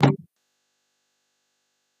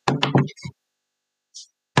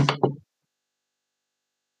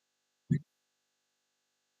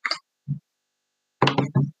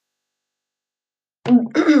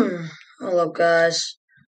Hello, guys.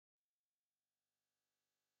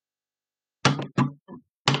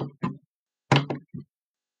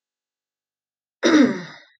 This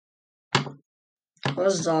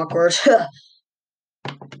is awkward.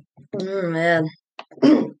 Man.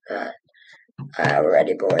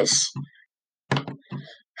 Alrighty, boys.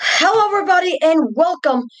 Hello, everybody, and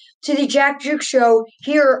welcome to the Jack Jhook Show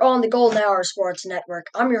here on the Golden Hour Sports Network.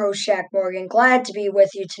 I'm your host, Shaq Morgan. Glad to be with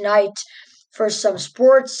you tonight for some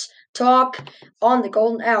sports talk on the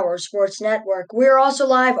Golden Hour Sports Network. We're also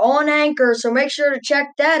live on Anchor, so make sure to check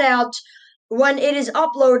that out when it is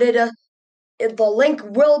uploaded. The link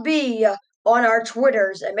will be on our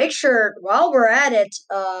Twitters, and make sure while we're at it,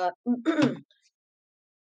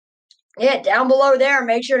 yeah, down below there,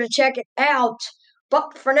 make sure to check it out.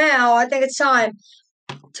 But for now, I think it's time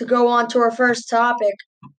to go on to our first topic.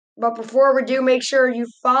 But before we do, make sure you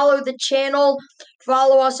follow the channel,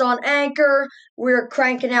 follow us on Anchor. We're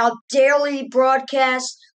cranking out daily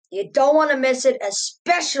broadcasts. You don't want to miss it,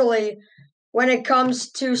 especially when it comes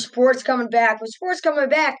to sports coming back. With sports coming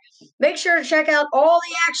back, make sure to check out all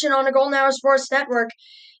the action on the Golden Hour Sports Network.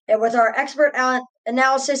 And with our expert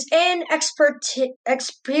analysis and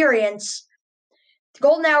experience, the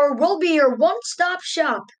Golden Hour will be your one-stop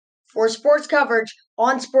shop for sports coverage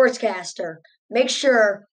on Sportscaster. Make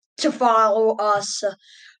sure to follow us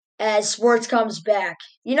as sports comes back.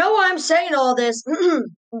 You know why I'm saying all this?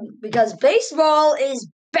 Because baseball is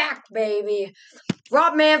back, baby.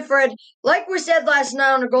 Rob Manfred, like we said last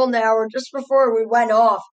night on the Golden Hour, just before we went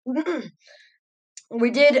off,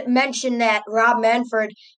 we did mention that Rob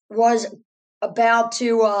Manfred was about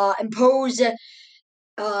to impose,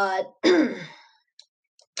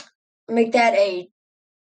 make that a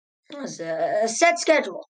set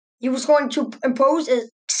schedule. He was going to impose a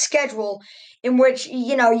schedule in which,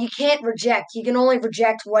 you can't reject. You can only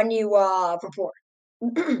reject when you report.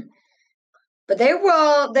 But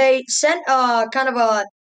they sent kind of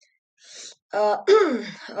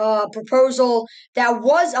a proposal that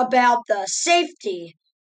was about the safety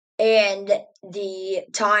and the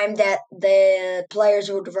time that the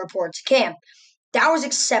players would report to camp. That was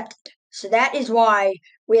accepted. So that is why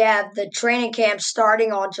we have the training camp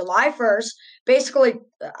starting on July 1st. Basically,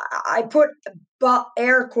 I put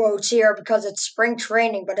air quotes here because it's spring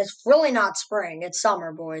training, but it's really not spring. It's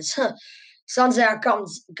summer, boys. Sun's out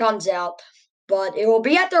comes out. But it will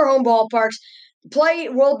be at their home ballparks. The play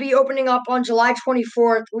will be opening up on July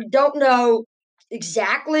 24th. We don't know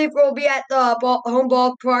exactly if it will be at the home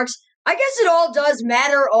ballparks. I guess it all does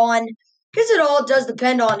matter on – because it all does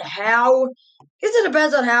depend on how – because it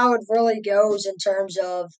depends on how it really goes in terms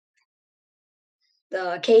of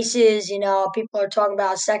the cases. People are talking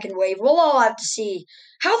about a second wave. We'll all have to see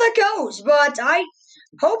how that goes. But I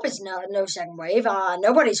hope it's no second wave.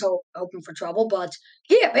 Nobody's hoping for trouble. But,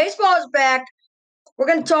 yeah, baseball is back. We're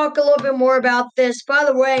going to talk a little bit more about this. By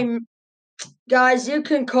the way, guys, you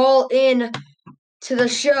can call in to the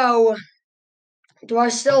show. Do I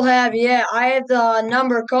still have? Yeah, I have the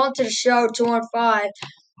number. Call into the show,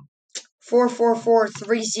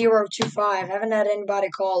 215-444-3025. Haven't had anybody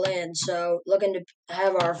call in, so looking to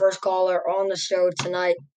have our first caller on the show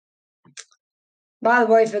tonight. By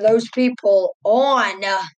the way, for those people on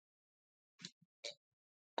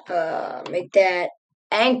make that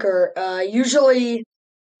Anchor, usually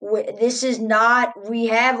this is not, we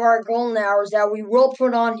have our Golden Hours that we will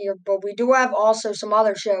put on here, but we do have also some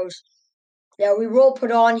other shows that we will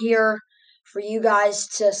put on here for you guys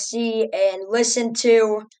to see and listen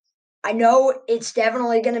to. I know it's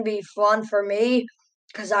definitely going to be fun for me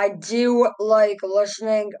because I do like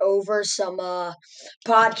listening over some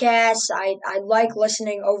podcasts. I like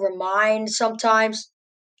listening over mine sometimes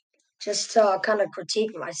just to kind of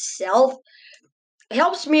critique myself. It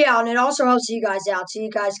helps me out, and it also helps you guys out so you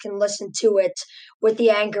guys can listen to it with the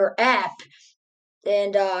Anchor app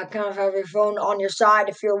and kind of have your phone on your side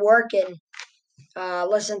if you're working.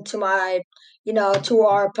 Listen to to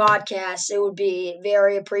our podcast. It would be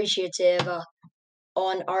very appreciative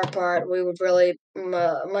on our part. We would really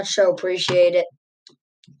much so appreciate it.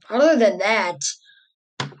 Other than that,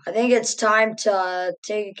 I think it's time to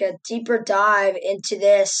take a deeper dive into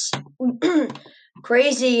this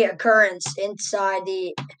crazy occurrence in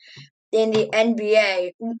the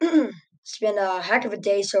NBA. It's been a heck of a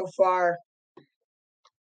day so far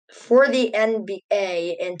for the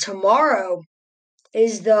NBA, and tomorrow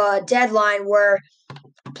is the deadline where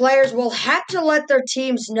players will have to let their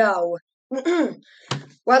teams know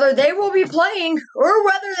whether they will be playing or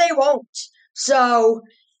whether they won't. So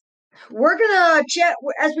we're gonna check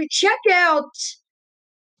as we check out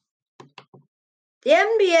the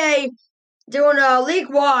NBA doing a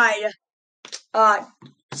league-wide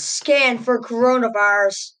scan for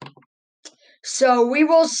coronavirus. So we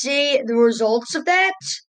will see the results of that,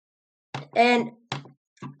 and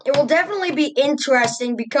it will definitely be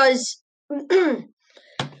interesting because you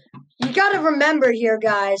got to remember here,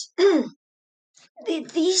 guys.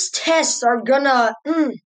 These tests are gonna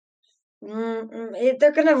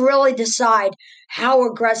they're gonna really decide how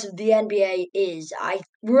aggressive the NBA is. I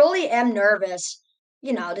really am nervous,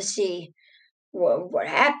 to see what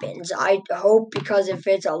happens. I hope, because if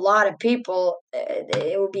it's a lot of people,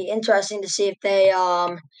 it would be interesting to see if they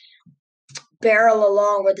barrel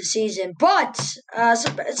along with the season. But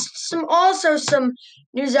some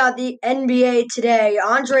news out the NBA today.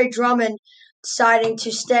 Andre Drummond deciding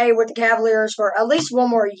to stay with the Cavaliers for at least one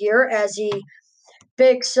more year as he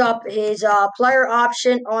picks up his player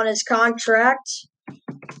option on his contract.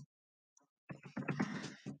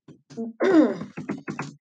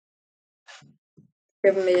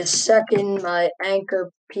 Give me a second, my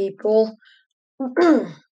anchor people.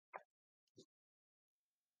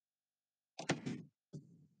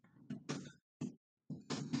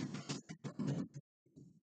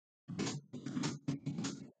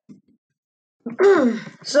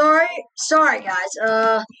 sorry guys.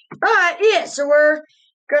 Alright, yeah, so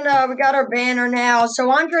we got our banner now. So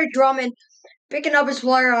Andre Drummond picking up his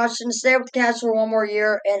player option to stay with the Cavs for one more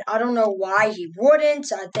year, and I don't know why he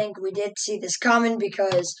wouldn't. I think we did see this coming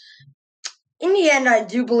because in the end, I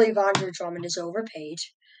do believe Andre Drummond is overpaid.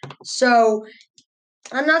 So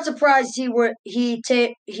I'm not surprised he would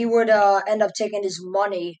end up taking his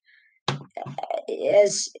money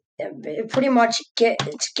as pretty much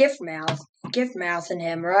it's gift mouth in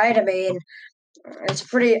him, right? I mean, it's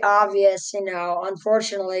pretty obvious,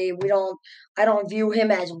 Unfortunately, I don't view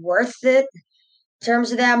him as worth it in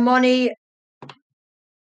terms of that money.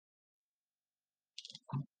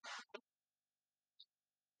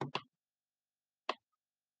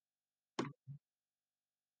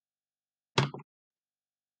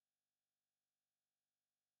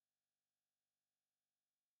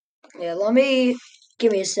 Yeah,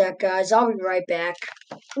 give me a sec, guys. I'll be right back.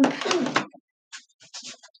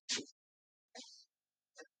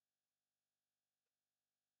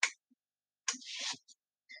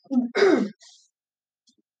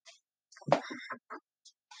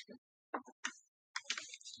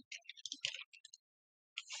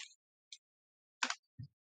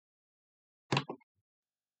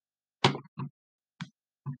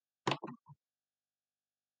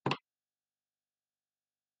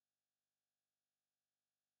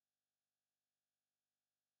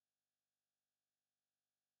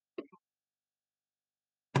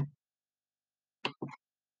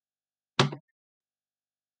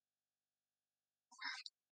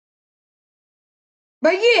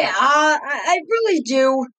 But yeah, I really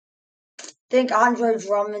do think Andre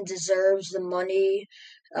Drummond deserves the money,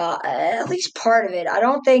 at least part of it. I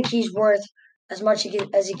don't think he's worth as much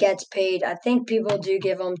as he gets paid. I think people do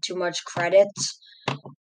give him too much credit.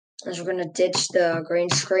 As we're gonna ditch the green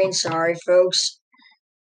screen, sorry folks.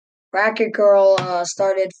 Bracket Girl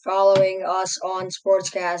started following us on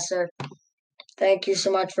Sportscaster. Thank you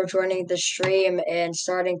so much for joining the stream and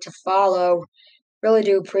starting to follow. Really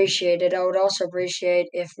do appreciate it. I would also appreciate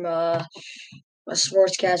if a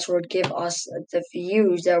sportscaster would give us the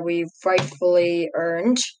views that we've rightfully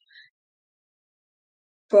earned.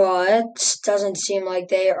 But doesn't seem like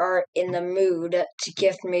they are in the mood to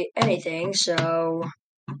gift me anything, so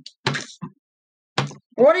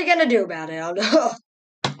what are you gonna do about it?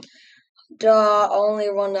 The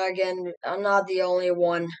only one again. I'm not the only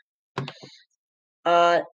one.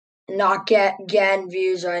 Not getting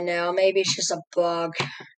views right now. Maybe it's just a bug.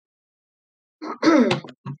 I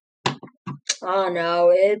don't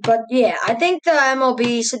know, but yeah, I think the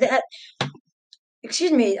MLB. So that,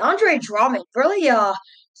 excuse me, Andre Drummond really, of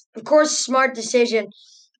course, smart decision.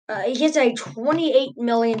 He gets a $28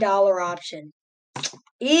 million option.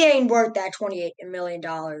 He ain't worth that $28 million.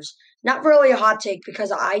 Not really a hot take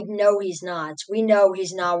because I know he's not. We know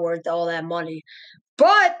he's not worth all that money.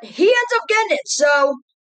 But he ends up getting it. So,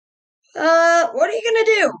 what are you going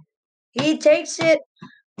to do? He takes it.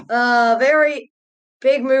 Very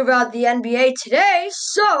big move out the NBA today.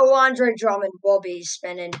 So, Andre Drummond will be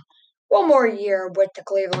spending one more year with the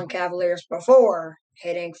Cleveland Cavaliers before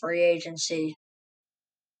hitting free agency.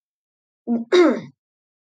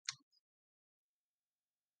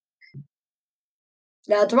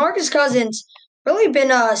 Now, DeMarcus Cousins really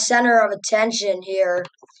been a center of attention here,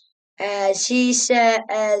 at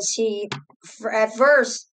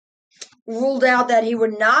first ruled out that he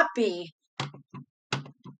would not be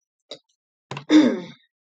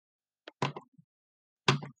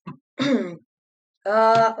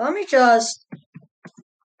let me just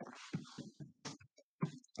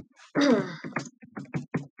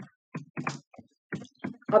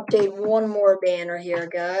update one more banner here,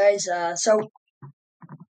 guys. So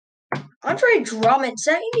Andre Drummond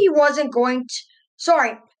saying he wasn't going to.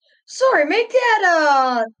 Sorry, make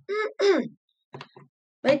that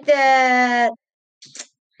make that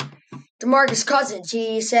DeMarcus Cousins.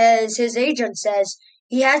 He says his agent says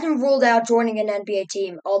he hasn't ruled out joining an NBA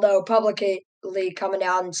team, although publicly coming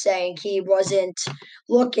out and saying he wasn't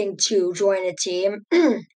looking to join a team.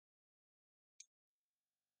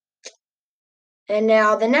 And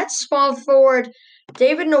now the Nets small forward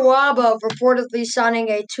David Nwaba reportedly signing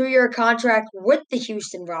a 2-year contract with the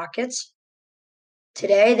Houston Rockets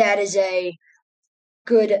today. That is a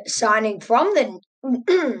good signing from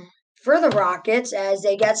for the Rockets as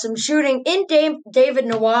they get some shooting in. David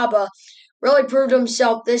Nwaba really proved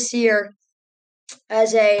himself this year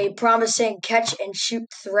as a promising catch and shoot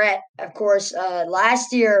threat. Of course,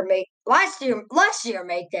 last year make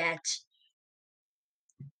that.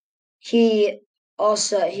 He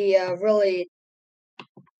really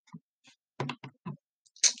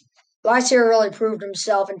last year really proved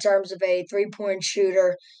himself in terms of a 3-point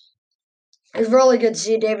shooter. It's really good to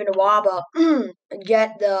see David Nwaba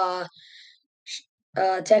get the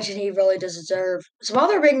attention he really does deserve. Some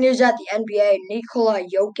other big news at the NBA: Nikola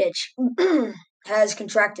Jokic has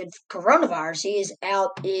contracted coronavirus. He is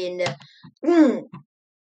out in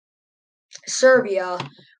Serbia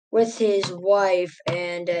with his wife,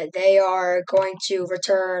 and they are going to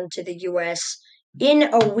return to the U.S.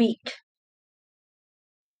 in a week.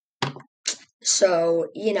 So,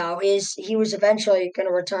 he was eventually going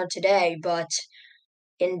to return today, but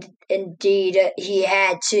indeed he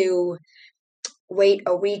had to wait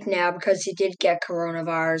a week now because he did get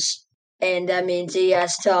coronavirus. And that means he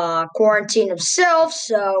has to quarantine himself.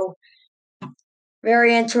 So,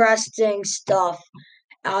 very interesting stuff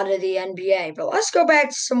out of the NBA. But let's go back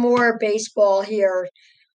to some more baseball here.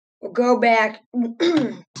 We'll go back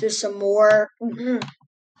to some more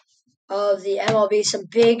of the MLB, some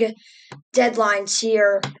big deadlines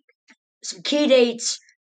here, some key dates.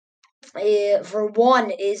 For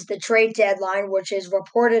one is the trade deadline, which is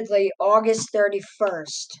reportedly August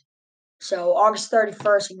 31st. So August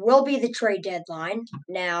 31st will be the trade deadline.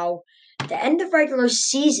 Now, the end of regular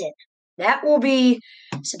season, that will be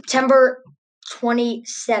September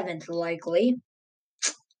 27th, likely.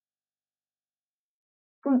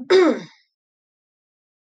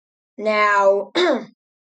 Now,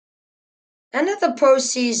 end of the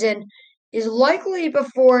postseason is likely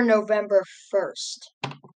before November 1st.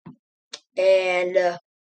 And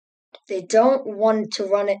they don't want to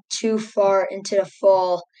run it too far into the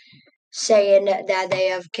fall, saying that they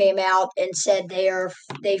have came out and said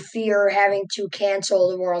they fear having to cancel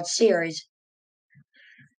the World Series.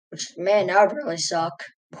 Which, man, that would really suck,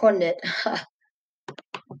 wouldn't it?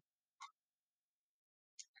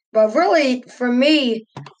 But really, for me,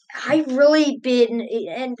 I've really been,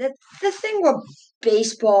 and the thing with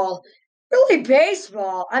baseball,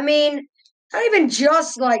 I mean, not even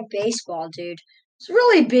just like baseball, dude. It's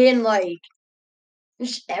really been like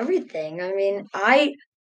just everything. I mean,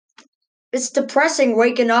 it's depressing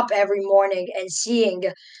waking up every morning and seeing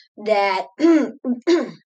that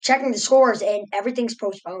checking the scores and everything's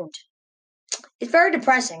postponed. It's very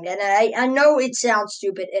depressing, and I know it sounds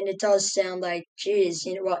stupid, and it does sound like, geez,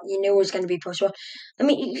 you know what, you knew it was going to be postponed. I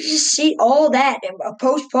mean, you just see all that and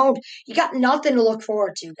postponed. You got nothing to look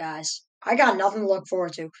forward to, guys. I got nothing to look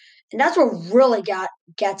forward to, and that's what really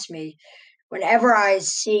gets me whenever I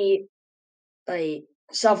see like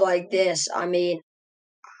stuff like this. I mean,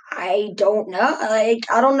 I don't know. I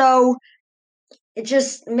don't know. It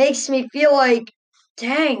just makes me feel like,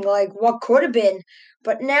 dang, like what could have been.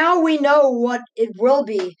 But now we know what it will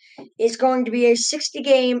be. It's going to be a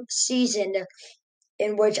 60-game season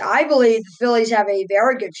in which I believe the Phillies have a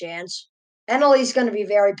very good chance. NLE's going to be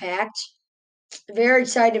very packed. Very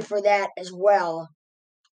excited for that as well.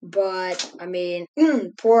 But, I mean,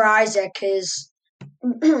 poor Isaac, his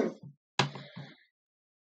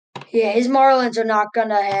Marlins are not going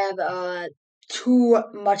to have too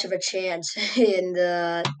much of a chance in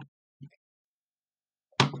the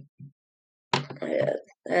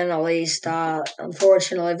and at least,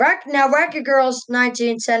 unfortunately. Now, Racket Girls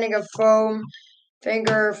 19 sending a foam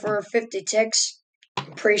finger for 50 ticks.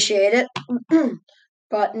 Appreciate it.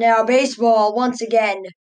 But now, baseball, once again,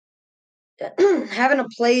 having a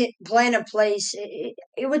plan in place,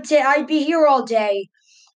 it would say I'd be here all day.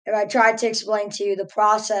 if I tried to explain to you the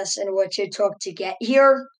process in which it took to get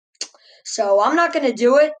here. So I'm not going to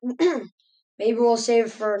do it. Maybe we'll save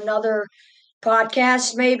it for another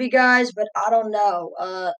podcast, maybe, guys, but I don't know.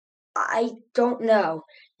 I don't know.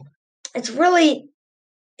 It's really,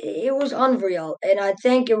 it was unreal. And I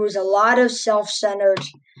think it was a lot of self centered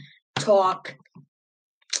talk.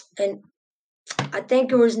 And I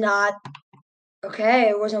think it was not, okay,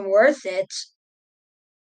 it wasn't worth it.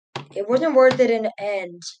 It wasn't worth it in the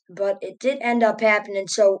end, but it did end up happening.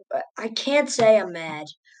 So I can't say I'm mad.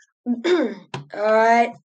 All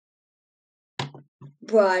right.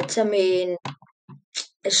 But I mean,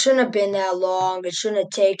 it shouldn't have been that long. It shouldn't have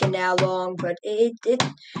taken that long. But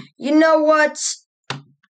you know what?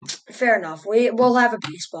 Fair enough. We'll have a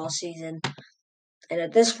baseball season, and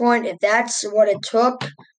at this point, if that's what it took,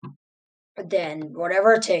 then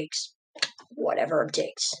whatever it takes, whatever it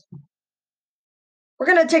takes. We're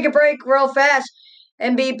gonna take a break real fast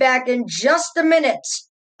and be back in just a minute.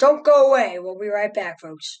 Don't go away. We'll be right back,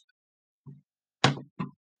 folks.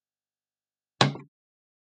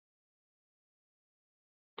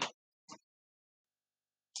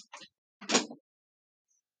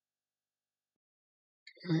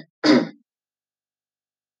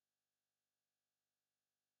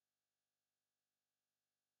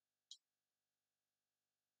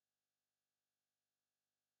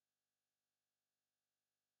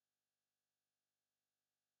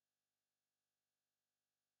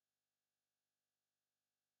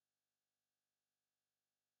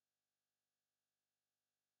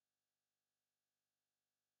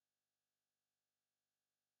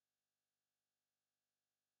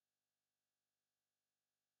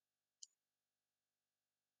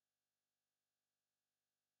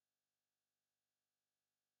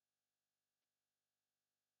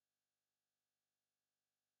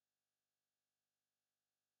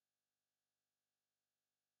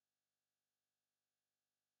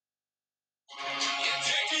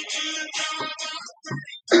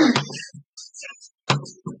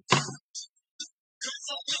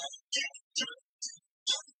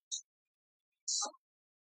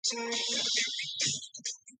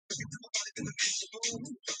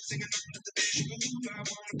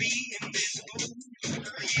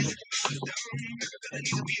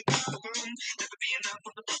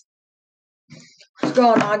 What's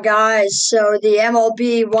going on, guys? So the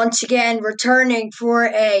MLB once again returning for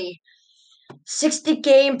a 60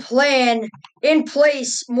 game plan in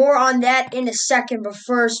place. More on that in a second. But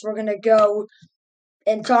first, we're going to go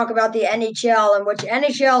and talk about the NHL, in which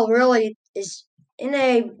NHL really is in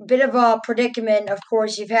a bit of a predicament. Of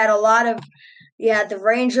course, you've had a lot of, the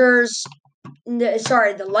Rangers,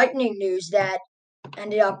 the Lightning news that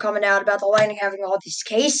ended up coming out about the Lightning having all these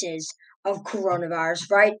cases of coronavirus,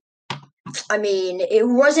 right? I mean, it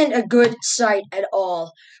wasn't a good sight at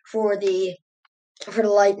all for the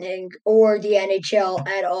Lightning or the NHL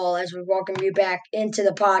at all. As we welcome you back into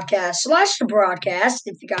the podcast / the broadcast,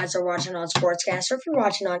 if you guys are watching on Sportscast or if you're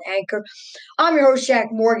watching on Anchor, I'm your host Jack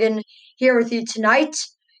Morgan here with you tonight,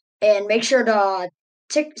 and make sure to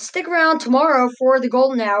stick around tomorrow for the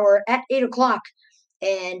Golden Hour at 8 o'clock,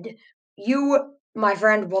 and you, my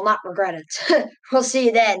friend, will not regret it. We'll see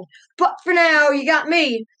you then. But for now, you got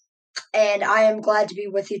me. And I am glad to be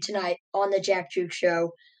with you tonight on the Jack Jhook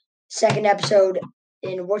Show, second episode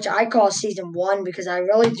in which I call season 1 because I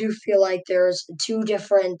really do feel like there's two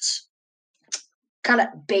different kind of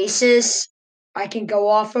bases I can go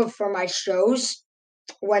off of for my shows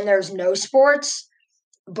when there's no sports,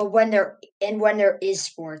 but when there is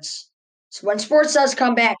sports. So when sports does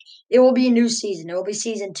come back, it will be a new season. It will be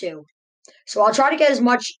season 2. So I'll try to get as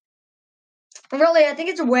much. Really, I think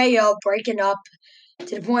it's a way of breaking up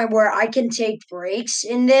to the point where I can take breaks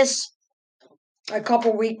in this, a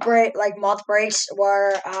couple week break, like month breaks,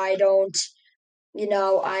 where I don't,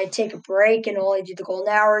 I take a break and only do the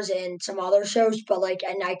Golden Hours and some other shows, but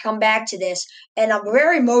and I come back to this, and I'm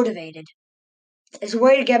very motivated. It's a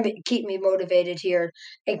way to keep me motivated here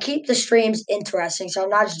and keep the streams interesting. So I'm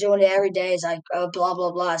not just doing it every day. It's like blah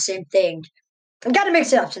blah blah, same thing. I've got to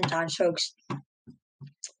mix it up sometimes, folks.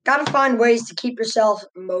 Got to find ways to keep yourself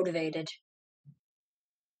motivated.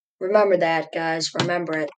 Remember that, guys.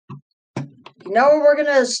 Remember it. You know what we're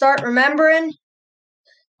going to start remembering?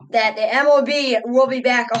 That the MLB will be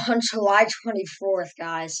back on July 24th,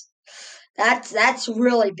 guys. That's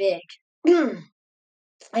really big.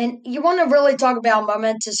 And you want to really talk about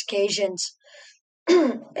momentous occasions.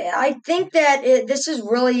 I think that this is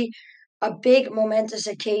really a big momentous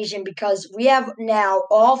occasion because we have now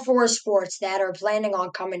all 4 sports that are planning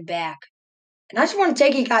on coming back. And I just want to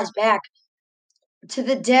take you guys back to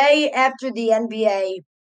the day after the NBA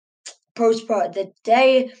the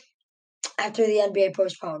day after the NBA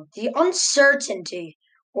postponed, the uncertainty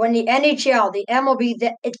when the NHL, the MLB,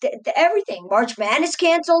 everything, March Madness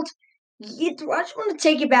canceled. I just want to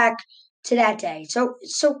take you back to that day. So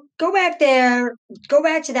go back there, go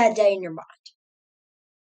back to that day in your mind.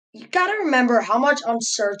 You got to remember how much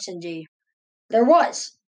uncertainty there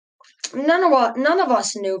was. None of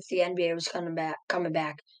us knew if the NBA was coming back. Coming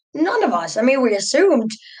back. None of us. I mean, we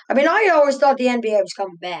assumed. I mean, I always thought the NBA was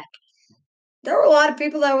coming back. There were a lot of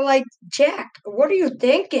people that were like, Jack, what are you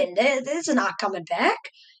thinking? This is not coming back.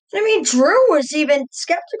 And I mean, Drew was even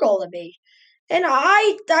skeptical of me. And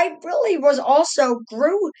I really was also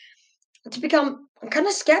grew to become kind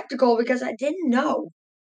of skeptical because I didn't know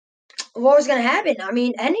what was going to happen. I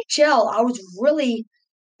mean, NHL, I was really,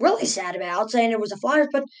 really sad about saying it was the Flyers,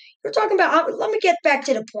 but you're talking about, let me get back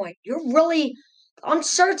to the point. You're really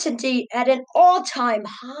uncertainty at an all time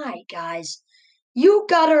high, guys. You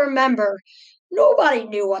got to remember, nobody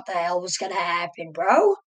knew what the hell was going to happen,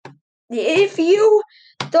 bro. If you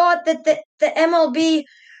thought that the MLB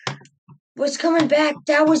was coming back,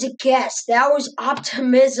 that was a guess. That was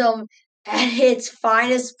optimism at its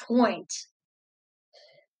finest point.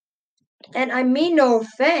 And I mean no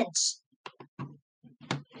offense,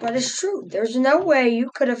 but it's true. There's no way you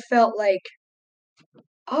could have felt like,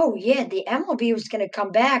 oh yeah, the MLB was going to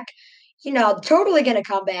come back. Totally going to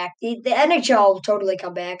come back. The NHL will totally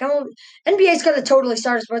come back. NBA's going to totally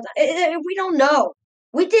start. We don't know.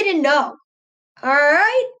 We didn't know. All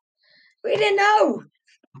right, we didn't know.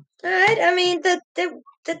 All right. I mean, the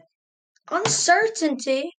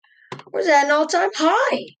uncertainty was at an all-time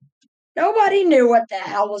high. Nobody knew what the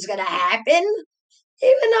hell was going to happen.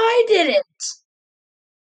 Even I didn't.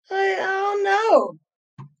 I don't know.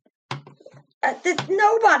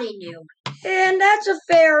 Nobody knew. And that's a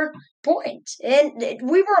fair point. And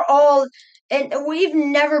we were all, and we've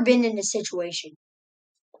never been in a situation.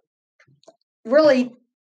 Really,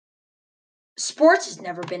 sports has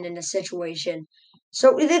never been in a situation.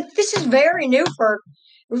 So this is very new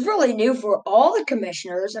it was really new for all the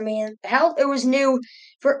commissioners. I mean, hell, it was new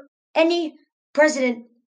for any president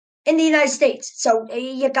in the United States. So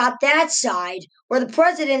you got that side where the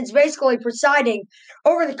president is basically presiding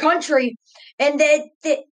over the country, and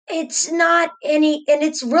it's not any, and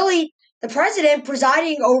it's really the president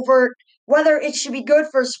presiding over whether it should be good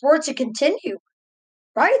for sports to continue,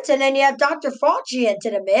 right? And then you have Dr. Fauci into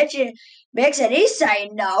the mix, and he's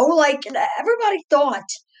saying no. Like everybody thought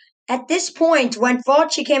at this point when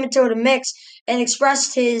Fauci came into the mix and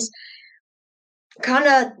expressed his kind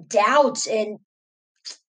of doubts and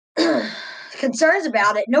concerns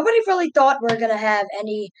about it, nobody really thought we are going to have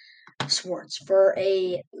any sports for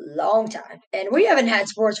a long time, and we haven't had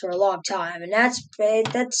sports for a long time, and that's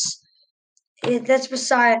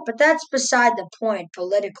beside the point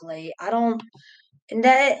politically. And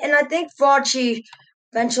I think Fauci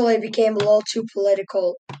eventually became a little too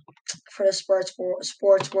political for the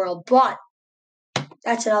sports world, but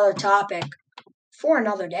that's another topic for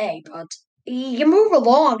another day. But you move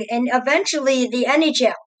along, and eventually the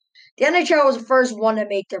NHL. The NHL was the first one to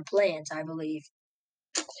make their plans, I believe.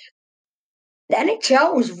 The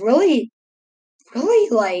NHL was really, really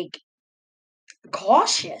like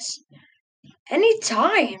cautious.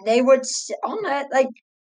 Anytime they would on that, like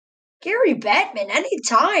Gary Bettman,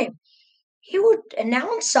 anytime he would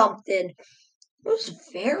announce something, it was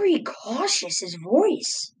very cautious. His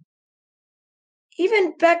voice,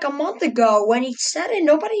 even back a month ago when he said it,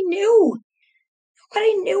 nobody knew.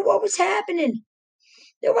 Nobody knew what was happening.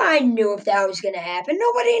 Nobody knew if that was going to happen.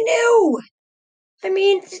 Nobody knew. I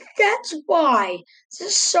mean, that's why this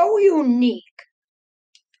is so unique.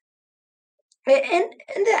 And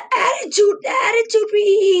the attitude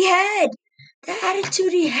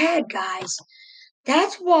he had, guys.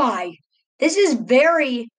 That's why this is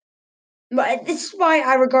why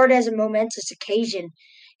I regard it as a momentous occasion,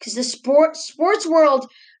 because the sports world,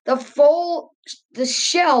 the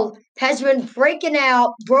shell has been broken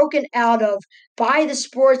out of by the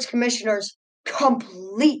sports commissioners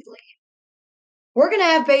completely. We're gonna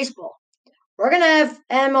have baseball. We're gonna have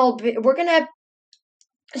MLB. We're gonna have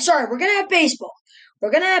baseball.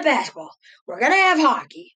 We're gonna have basketball. We're gonna have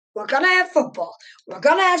hockey. We're gonna have football. We're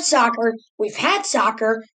gonna have soccer. We've had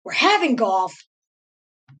soccer. We're having golf.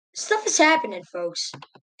 Stuff is happening, folks.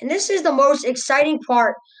 And this is the most exciting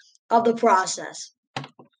part of the process.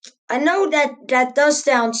 I know that does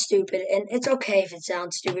sound stupid, and it's okay if it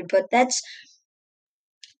sounds stupid, but this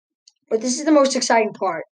is the most exciting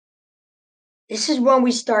part. This is when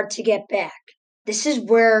we start to get back. This is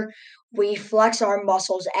where we flex our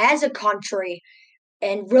muscles as a country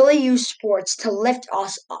and really use sports to lift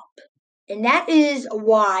us up And that is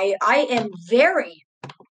why I am very,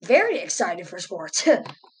 very excited for sports. I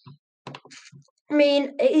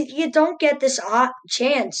mean, you don't get this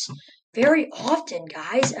chance very often,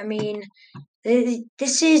 guys. I mean,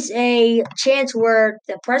 this is a chance where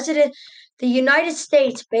the United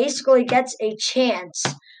States basically gets a chance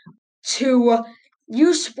to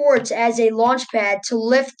use sports as a launch pad to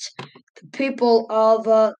lift the people of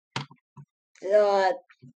the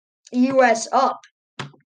U.S. up.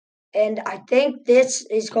 And I think this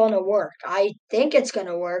is going to work. I think it's going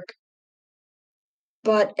to work,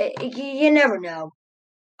 but you never know.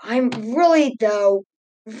 I'm really, though,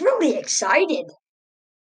 really excited.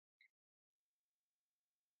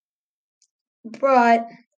 But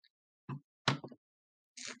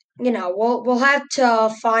we'll have to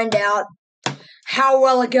find out how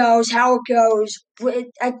well it goes, how it goes.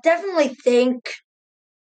 I definitely think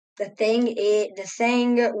the thing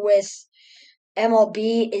with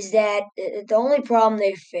MLB is that the only problem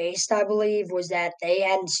they faced, I believe, was that they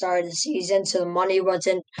hadn't started the season, so the money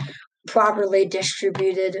wasn't properly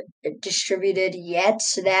distributed yet.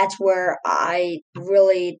 So that's where I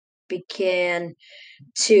really began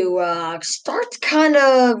to start to kind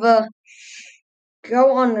of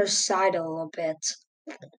go on their side a little bit.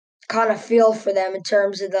 Kind of feel for them in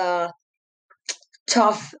terms of the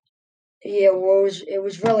tough. Yeah, it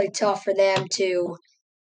was really tough for them to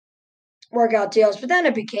work out deals, but then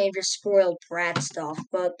it became just spoiled brat stuff.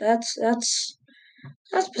 But that's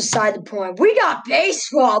beside the point. We got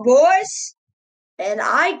baseball, boys, and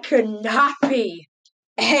I could not be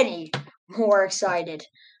any more excited.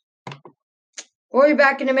 We'll be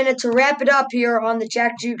back in a minute to wrap it up here on the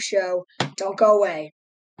Jack Jhook Show. Don't go away.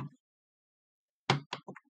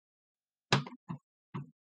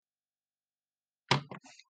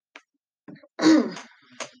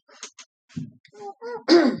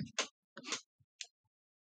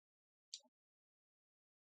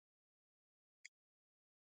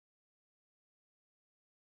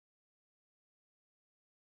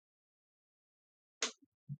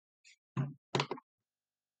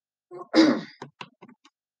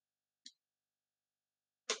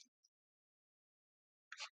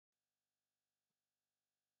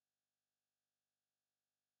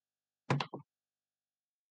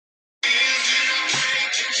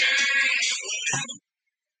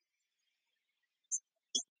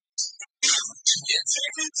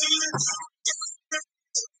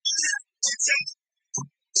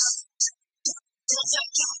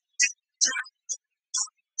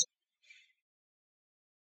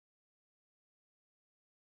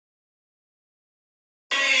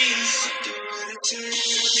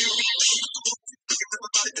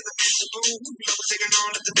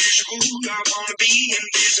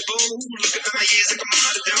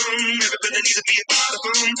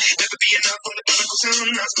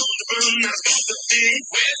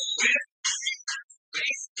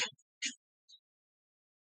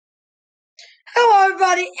 Hello,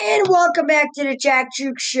 everybody, and welcome back to the Jack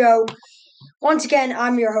Jhook Show. Once again,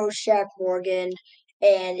 I'm your host, Jack Morgan,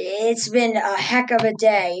 and it's been a heck of a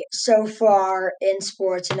day so far in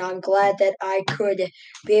sports, and I'm glad that I could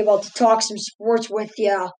be able to talk some sports with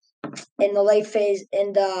you in the late phase,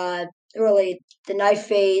 in the night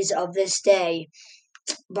phase of this day.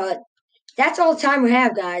 But that's all the time we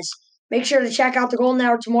have, guys. Make sure to check out the Golden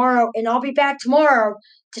Hour tomorrow, and I'll be back tomorrow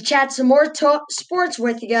to chat some more sports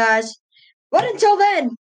with you guys. But until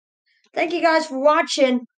then, thank you guys for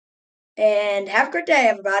watching, and have a good day,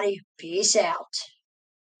 everybody. Peace out.